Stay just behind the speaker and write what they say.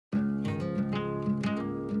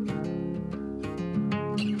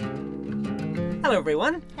Hello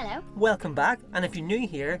everyone. Hello. Welcome back, and if you're new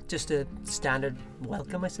here, just a standard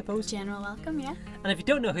welcome I suppose. General welcome, yeah. And if you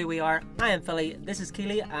don't know who we are, I am Philly, this is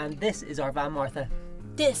Keely, and this is our van Martha.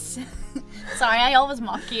 This. Sorry, I always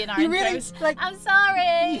mock you in our intros. Really, I'm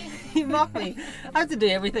sorry. You mock me. I have to do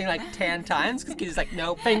everything like 10 times because Keely's like,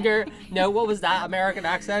 no, finger, no, what was that American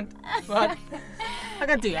accent? What? I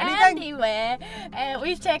can't do anything. Anyway,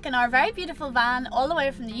 we've taken our very beautiful van all the way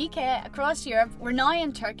from the UK across Europe. We're now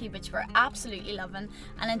in Turkey, which we're absolutely loving.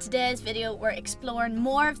 And in today's video, we're exploring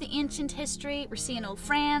more of the ancient history. We're seeing old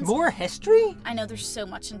friends. More history? I know there's so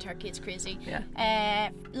much in Turkey, it's crazy. Yeah.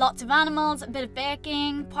 Lots of animals, a bit of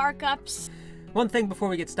baking, park ups. One thing before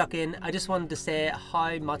we get stuck in, I just wanted to say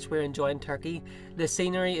how much we're enjoying Turkey. The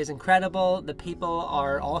scenery is incredible, the people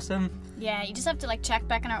are awesome. Yeah, you just have to like check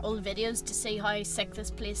back in our old videos to see how sick this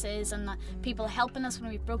place is, and the people helping us when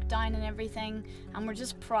we broke down and everything, and we're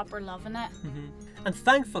just proper loving it. And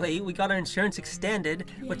thankfully we got our insurance extended,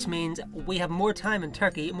 which means we have more time in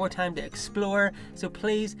Turkey, more time to explore, so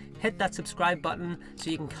please hit that subscribe button so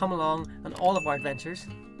you can come along on all of our adventures.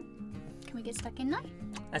 Can we get stuck in now?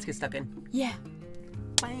 Let's get stuck in. Yeah.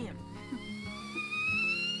 Bam!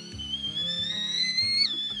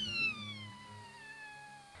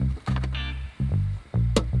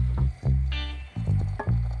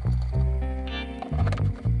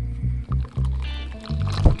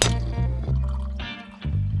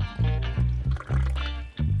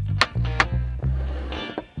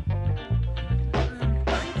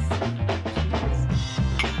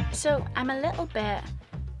 So I'm a little bit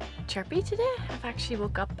chirpy today. I've actually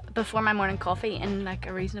woke up before my morning coffee in like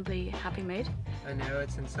a reasonably happy mood. I know,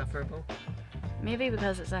 it's insufferable. Maybe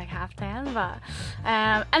because it's like 10:30, but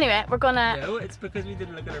anyway, we're gonna... No, it's because we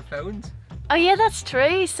didn't look at our phones. Oh yeah, that's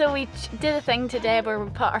true. So we did a thing today where we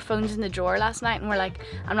put our phones in the drawer last night and we're like,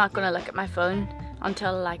 I'm not gonna look at my phone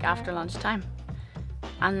until like after lunchtime.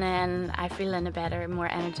 And then I feel in a better, more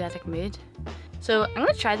energetic mood. So I'm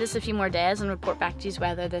gonna try this a few more days and report back to you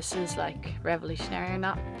whether this is like revolutionary or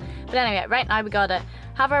not. But anyway, right now we gotta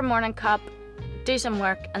have our morning cup, do some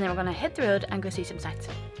work, and then we're gonna hit the road and go see some sights.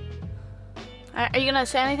 Are you gonna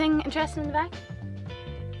say anything interesting in the back?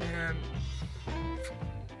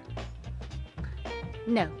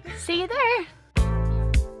 No. See you there.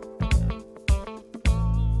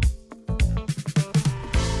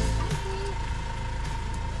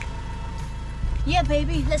 Yeah,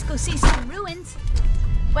 baby, let's go see some ruins.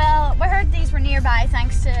 Well, we heard these were nearby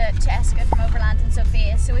thanks to Cheska from Overland and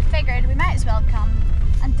Sophia, so we figured we might as well come.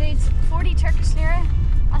 And dude, 40 Turkish lira,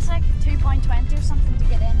 that's like £2.20 or something to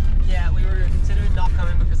get in. Yeah, we were considering not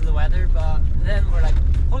coming because of the weather, but then we're like,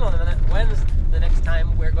 hold on a minute, when's the next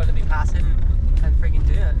time we're going to be passing and freaking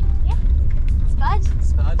do it? Yeah, Spud.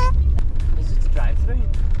 Spud. It's just a drive-through.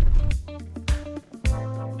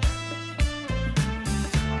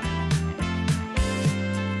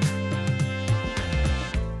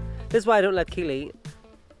 This is why I don't let Keely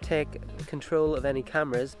take control of any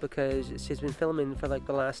cameras, because she's been filming for like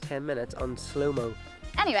the last 10 minutes on slow-mo.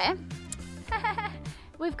 Anyway,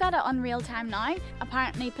 we've got it on real time now.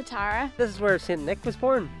 Apparently Patara. This is where Saint Nick was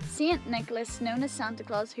born. Saint Nicholas, known as Santa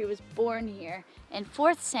Claus, who was born here in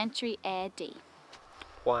 4th century AD.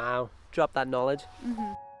 Wow, drop that knowledge.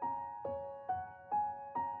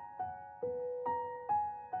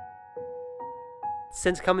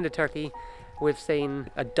 Since coming to Turkey, we've seen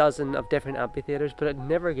a dozen of different amphitheatres, but it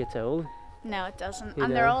never gets old. No, it doesn't. You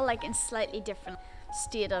and know. they're all like in slightly different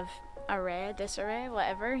state of array, disarray,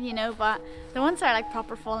 whatever, you know, but the ones that are like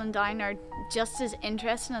proper falling down are just as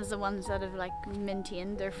interesting as the ones that have like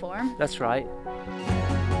maintained their form. That's right.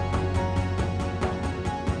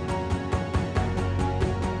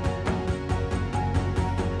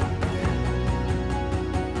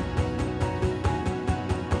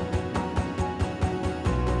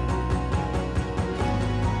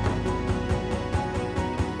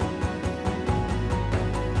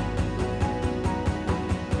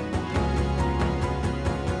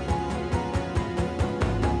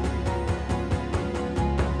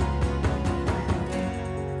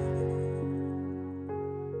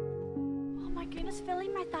 Philly,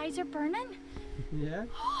 my thighs are burning. Yeah?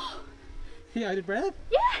 You out of breath?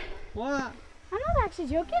 Yeah. What? I'm not actually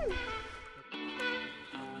joking.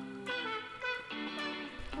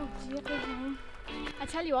 Oh, gee, I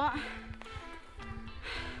tell you what,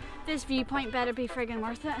 this viewpoint better be friggin'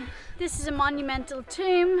 worth it. This is a monumental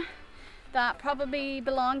tomb that probably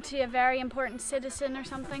belonged to a very important citizen or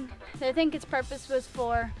something. I think its purpose was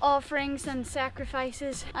for offerings and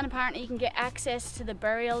sacrifices, and apparently you can get access to the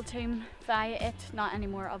burial tomb via it. Not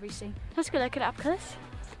anymore, obviously. Let's go look it up, cuz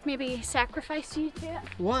maybe sacrifice you to it.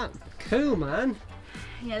 What? Cool, man.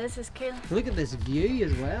 Yeah, this is cool. Look at this view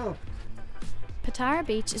as well. Patara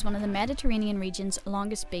Beach is one of the Mediterranean region's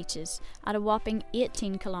longest beaches, at a whopping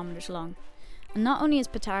 18 kilometres long. And not only is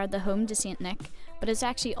Patara the home to St. Nick, but it's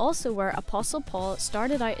actually also where Apostle Paul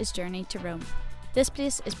started out his journey to Rome. This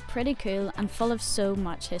place is pretty cool and full of so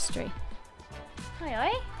much history.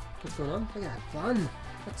 Hi. What's going on? Look at that fun.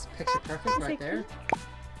 That's picture perfect right there.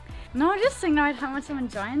 No, just thinking about how much I'm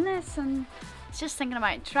enjoying this, and it's just thinking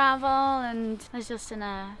about travel, and I was just in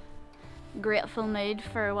a grateful mood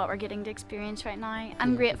for what we're getting to experience right now.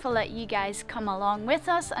 I'm grateful that you guys come along with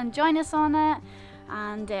us and join us on it,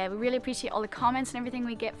 and we really appreciate all the comments and everything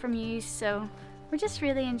we get from you, so we're just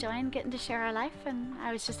really enjoying getting to share our life, and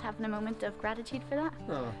I was just having a moment of gratitude for that.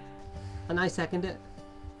 Oh, and I second it.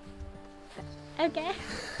 Okay.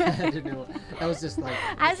 I don't know. I was just like,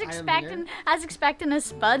 I was expecting a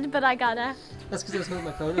spud, but I got a. That's because I was holding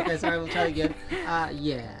my phone. Okay, sorry, we'll try again.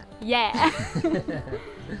 Yeah. Yeah.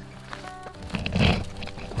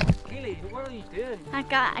 Keely, what are you doing? I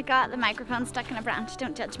got the microphone stuck in a branch.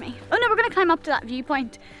 Don't judge me. Oh no, we're gonna climb up to that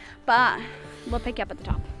viewpoint, but we'll pick you up at the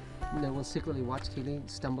top. No, we'll secretly watch Keely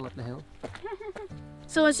stumble up the hill.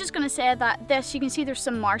 So I was just going to say that this, you can see there's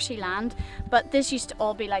some marshy land, but this used to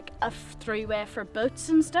all be like a throughway for boats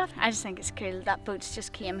and stuff. I just think it's cool that boats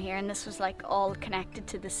just came here, and this was like all connected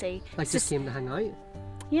to the sea. Like just came to hang out?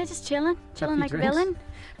 Yeah, just chilling like a villain.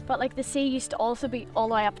 But like the sea used to also be all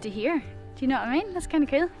the way up to here. Do you know what I mean? That's kind of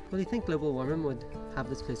cool. Well, do you think global warming would have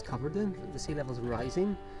this place covered then? The sea levels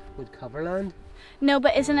rising would cover land? No,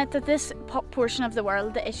 but isn't it that this portion of the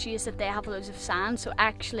world, the issue is that they have loads of sand, so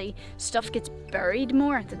actually stuff gets buried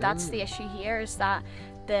more. That's the issue here, is that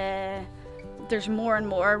there's more and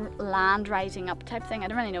more land rising up type thing. I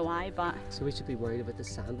don't really know why, but... So we should be worried about the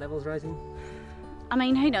sand levels rising? I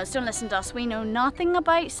mean, who knows? Don't listen to us. We know nothing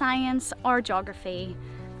about science or geography.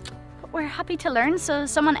 But we're happy to learn, so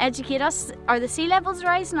someone educate us. Are the sea levels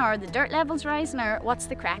rising, or are the dirt levels rising, or what's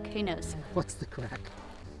the crack? Who knows? What's the crack?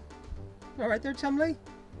 Alright there, Chumley?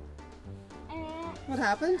 What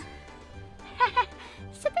happened?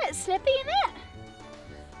 It's a bit slippy, isn't it?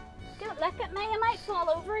 Don't look at me, I might fall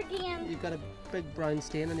over again. You've got a big brown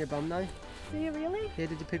stain on your bum now. Do you really? Yeah,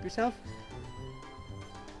 did you poop yourself?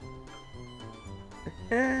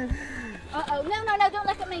 Uh-oh, no, don't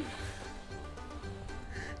look at me.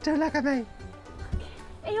 Don't look at me.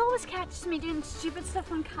 He always catches me doing stupid stuff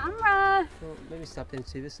on camera. Well, maybe stop doing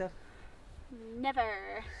stupid stuff.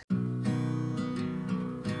 Never.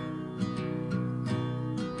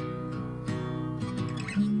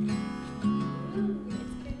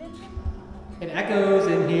 It echoes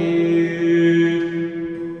in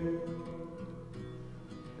here.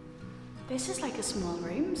 This is like a small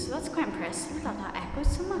room, so that's quite impressive that that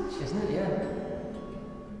echoes so much. Isn't it? Yeah.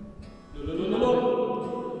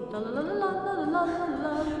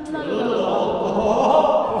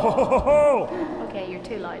 Okay, you're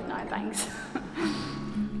too loud now, thanks.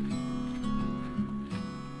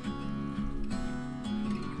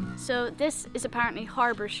 So this is apparently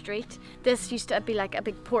Harbour Street. This used to be like a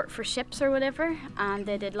big port for ships or whatever, and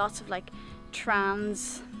they did lots of like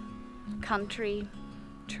trans-country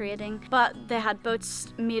trading. But they had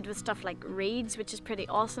boats made with stuff like reeds, which is pretty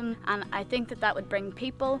awesome, and I think that that would bring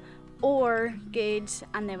people or goods,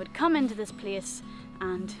 and they would come into this place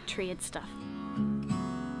and trade stuff.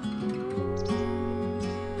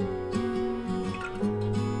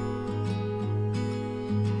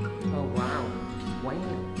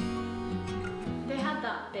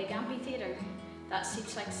 Amphitheatre that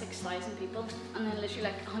seats like 6,000 people, and then literally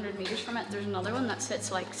like 100 metres from it there's another one that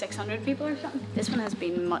sits like 600 people or something. This one has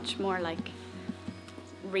been much more like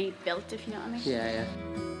rebuilt, if you know what I mean. Yeah.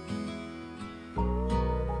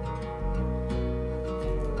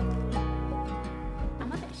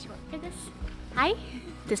 I'm a bit short for this. Hi.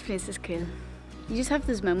 This place is cool. You just have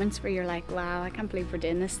those moments where you're like, wow, I can't believe we're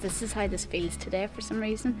doing this. This is how this feels today for some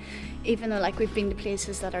reason. Even though like we've been to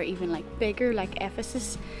places that are even like bigger, like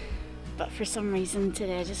Ephesus, but for some reason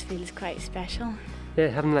today just feels quite special. Yeah,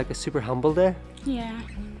 having like a super humble day. Yeah.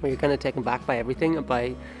 Where you're kind of taken back by everything,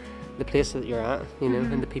 by the place that you're at, you know,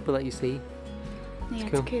 and the people that you see. Yeah,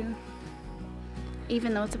 it's cool.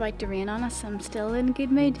 Even though it's about to rain on us, I'm still in a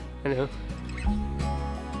good mood. I know.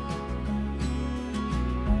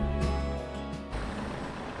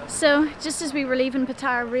 So, just as we were leaving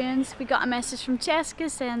Patara Ruins, we got a message from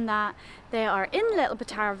Cheska saying that they are in Little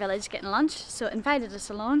Patara Village getting lunch, so invited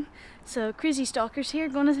us along. So, crazy stalkers here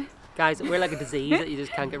gonna... Guys, we're like a disease that you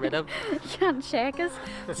just can't get rid of. You can't check us.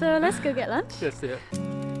 So, let's go get lunch. Let's do it.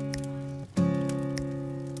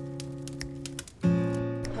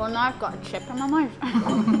 Well, now I've got a chip in my mouth.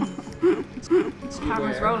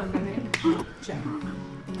 Camera's rolling, baby. Check.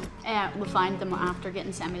 We'll find them after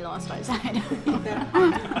getting semi-lost outside.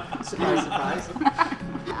 Surprise, surprise.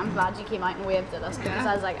 I'm glad you came out and waved at us because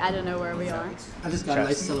I was like, I don't know where we are. I just got a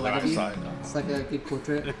nice silhouette of you. It's like a good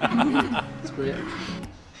portrait. It's great.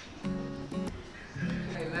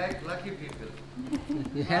 I like lucky people.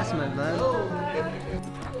 Yes, my man. Hello,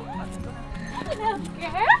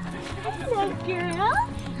 girl. Hello, girl.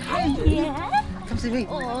 Yeah. Come see me.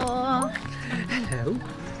 Oh. Hello.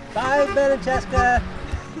 Bye, Ben and Jessica.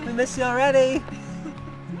 We miss you already.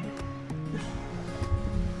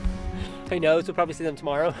 Who knows? We'll probably see them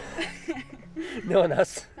tomorrow. Knowing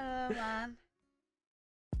us. Oh man.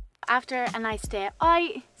 After a nice day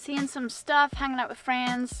out, seeing some stuff, hanging out with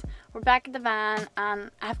friends, we're back at the van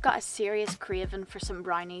and I've got a serious craving for some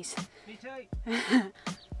brownies. Me too.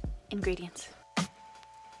 Ingredients.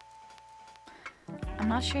 I'm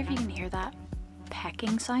not sure if you can hear that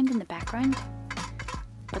pecking sound in the background,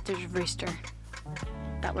 but there's a rooster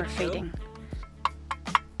that we're feeding.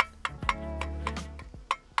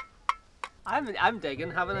 I'm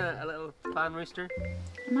digging having a little fan rooster.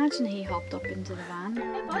 Imagine he hopped up into the van.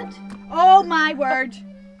 Hey bud. Oh my word!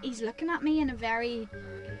 He's looking at me in a very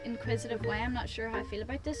inquisitive way. I'm not sure how I feel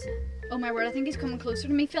about this. Oh my word, I think he's coming closer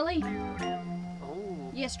to me, Philly.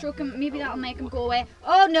 Oh. Yeah, stroke him. Maybe that'll make him go away.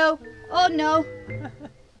 Oh no! Oh no!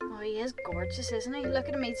 Oh, he is gorgeous, isn't he? Look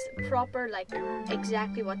at him. He's proper, like,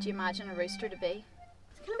 exactly what you imagine a rooster to be.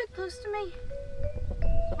 He's getting a bit close to me.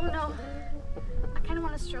 Oh no. I kind of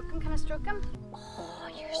want to stroke him. Can I stroke him? Oh,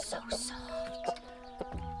 you're so soft.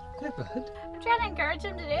 Hey, bud. I'm trying to encourage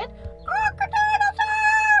him to do it.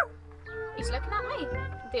 He's looking at me.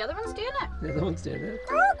 The other one's doing it. The other one's doing it.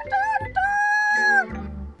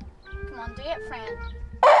 Come on, do it, friend.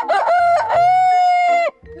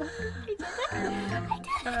 He did it. I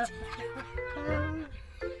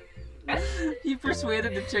did it. You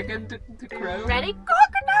persuaded the chicken to crow. Ready?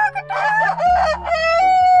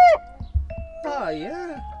 Oh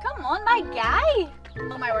yeah. Come on, my guy.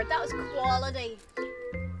 Oh my word, that was quality.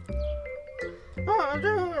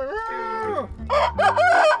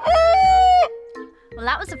 Well,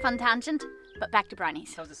 that was a fun tangent, but back to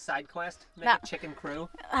brownies. That was a side quest. Make That- a chicken crow.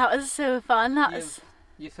 That was so fun. That was...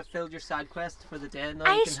 You fulfilled your side quest for the day. Now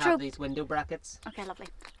I you can have stroked- these window brackets. Okay, lovely.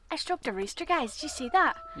 I stroked a rooster, guys. Did you see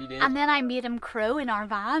that? You did. And then I made him crow in our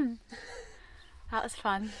van. That was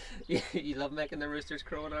fun. You love making the roosters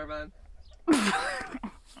crow in our van.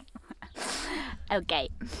 Okay,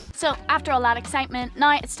 so after all that excitement,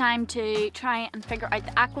 now it's time to try and figure out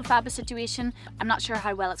the aquafaba situation. I'm not sure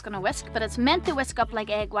how well it's going to whisk, but it's meant to whisk up like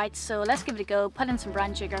egg whites, so let's give it a go. Put in some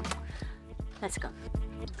brown sugar. Let's go.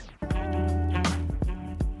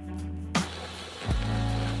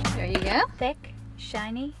 There you go. Thick,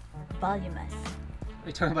 shiny, voluminous. Are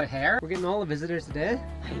you talking about hair? We're getting all the visitors today.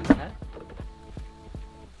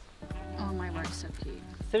 Oh my word, so cute.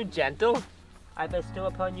 So gentle. I bestow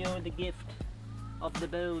upon you the gift of the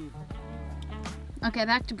bone. Okay,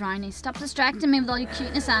 back to brownies. Stop distracting me with all your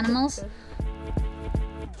cuteness animals.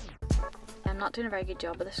 I'm not doing a very good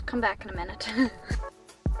job of this. Come back in a minute.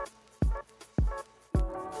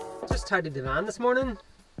 Just tidied the van this morning.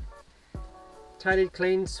 Tidied,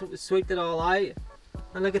 cleaned, sweeped it all out.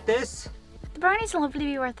 And look at this. The brownies will hopefully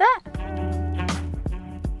be worth it.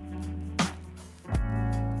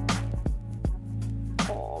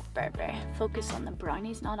 Oh, baby. Focus on the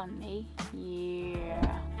brownies, not on me.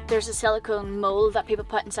 Yeah. There's a silicone mold that people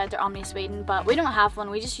put inside their Omni Sweden, but we don't have one.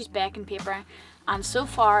 We just use baking paper. And so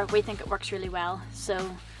far, we think it works really well. So,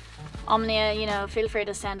 Omnia, you know, feel free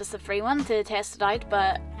to send us a free one to test it out,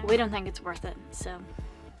 but we don't think it's worth it. So,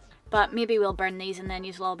 but maybe we'll burn these and then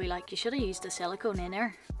you'll all be like, you should have used the silicone in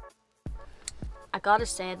there. I gotta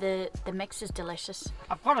say, the mix is delicious.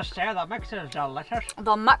 I've got to say that mix is delicious.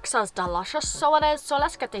 The mix is delicious, so it is. So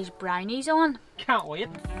let's get these brownies on. Can't wait.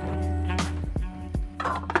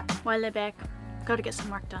 While they're back, gotta get some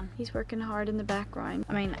work done. He's working hard in the background.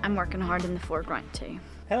 I mean, I'm working hard in the foreground too.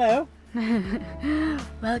 Hello.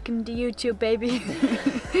 Welcome to YouTube, baby.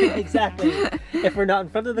 Exactly. If we're not in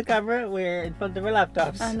front of the camera, we're in front of our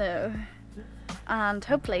laptops. I know. And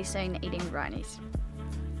hopefully soon eating brownies.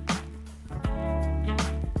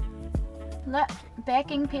 Look,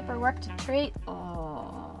 baking paper worked a treat.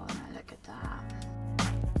 Oh, now look at that.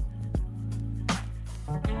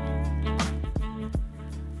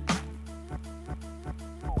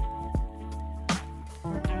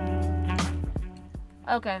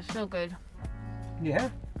 Okay, so good. Yeah.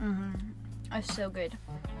 It's so good.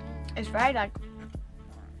 It's very like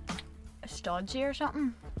stodgy or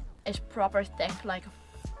something. It's proper thick, like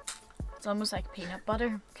it's almost like peanut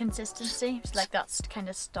butter consistency. It's like that kind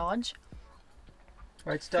of stodge.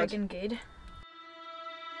 Right, Stodge. Friggin' good.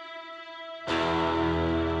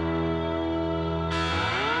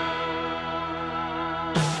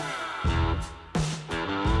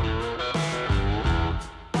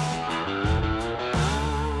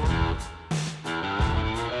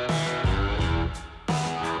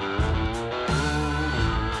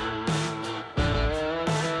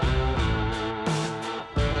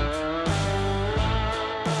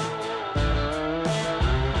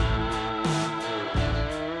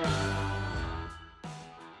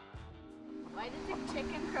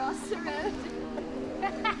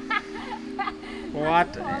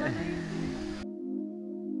 what?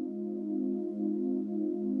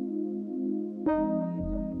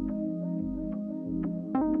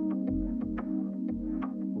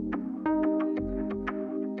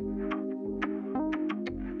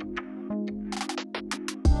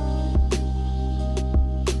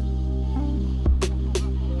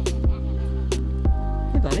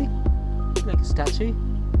 Hey buddy, like a statue.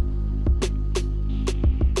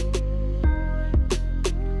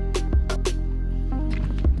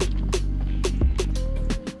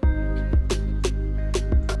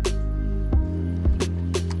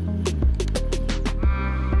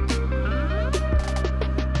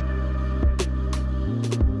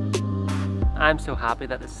 I'm so happy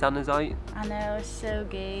that the sun is out. I know, it's so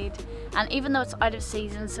good. And even though it's out of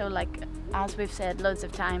season, so like as we've said loads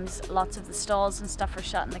of times, lots of the stalls and stuff are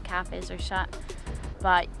shut and the cafes are shut.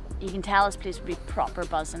 But you can tell this place would be proper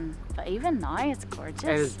buzzing. But even now, it's gorgeous.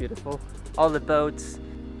 It is beautiful. All the boats.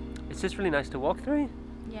 It's just really nice to walk through.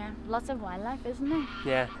 Yeah, lots of wildlife, isn't there?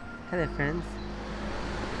 Yeah. Hello friends.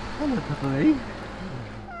 Hello puppy.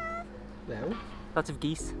 Hello. Lots of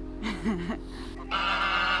geese.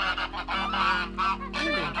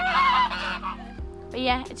 But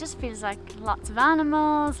yeah, it just feels like lots of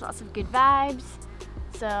animals, lots of good vibes.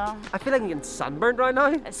 So I feel like I'm getting sunburned right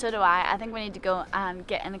now. so do I. I think we need to go and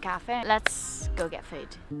get in a cafe. Let's go get food.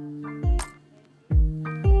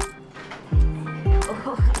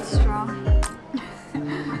 Oh, that's strong.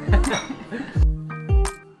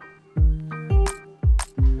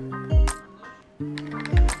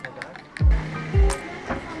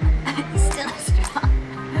 Still strong.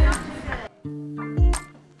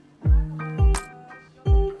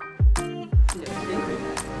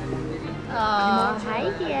 Oh, hi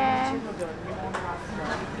there.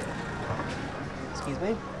 Excuse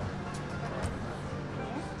me?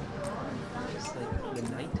 Just like good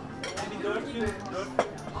night.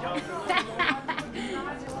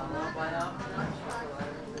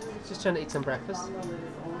 Just trying to eat some breakfast.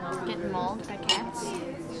 Getting mauled by cats.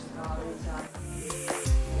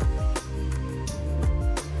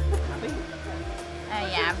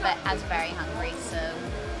 Yeah, but I was very hungry, so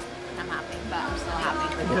I'm happy, but I'm still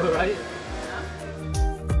happy. I know, right?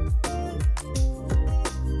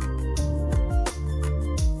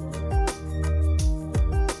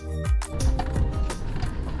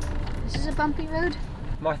 This is a bumpy road.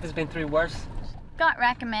 Martha's been through worse. Got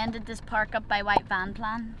recommended this park up by White Van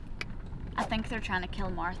Plan. I think they're trying to kill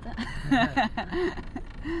Martha.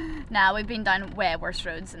 Nah, we've been down way worse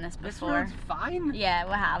roads than this before. This road's fine. Yeah,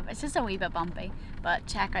 we have. It's just a wee bit bumpy. But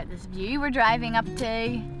check out this view we're driving up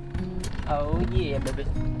to. Oh yeah, baby.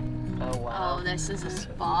 Oh wow. Oh, this is a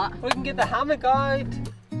spot. We can get the hammock out.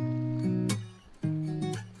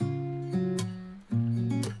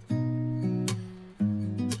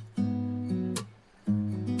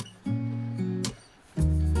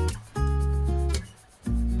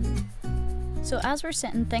 So as we're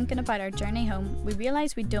sitting thinking about our journey home, we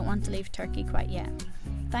realise we don't want to leave Turkey quite yet.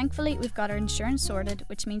 Thankfully, we've got our insurance sorted,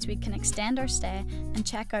 which means we can extend our stay and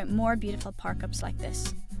check out more beautiful park-ups like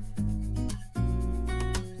this.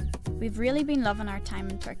 We've really been loving our time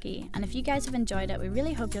in Turkey, and if you guys have enjoyed it, we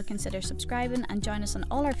really hope you'll consider subscribing and join us on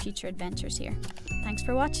all our future adventures here. Thanks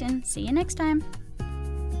for watching, see you next time!